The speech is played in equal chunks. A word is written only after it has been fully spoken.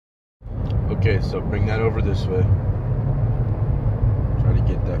Okay, so bring that over this way. Try to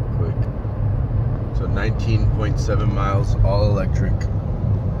get that quick. So 19.7 miles, all electric.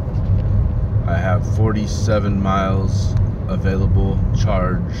 I have 47 miles available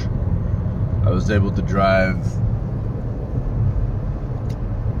charge. I was able to drive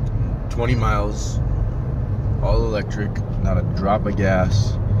 20 miles, all electric, not a drop of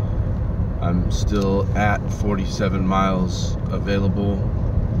gas. I'm still at 47 miles available,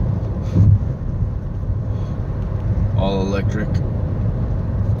 all electric.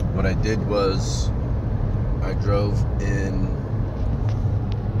 What I did was I drove in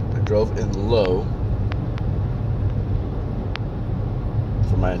low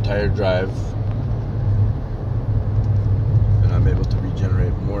for my entire drive, and I'm able to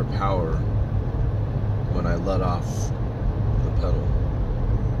regenerate more power when I let off the pedal.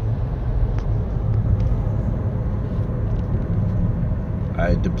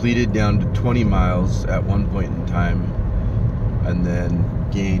 I depleted down to 20 miles at one point in time, and then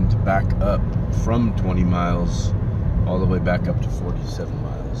gained back up from 20 miles all the way back up to 47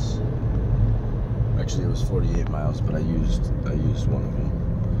 miles. Actually, it was 48 miles, but I used one of them.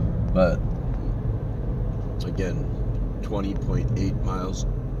 But again, 20.8 miles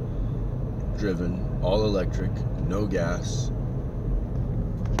driven, all electric, no gas,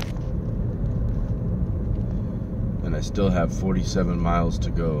 and I still have 47 miles to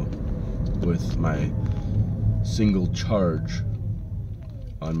go with my single charge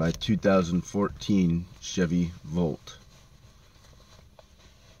on my 2014 Chevy Volt.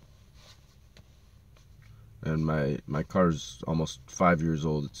 And my car's almost 5 years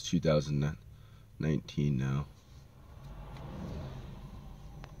old. It's 2019 now.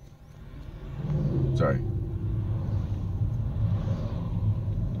 Sorry.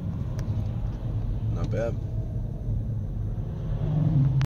 Not bad.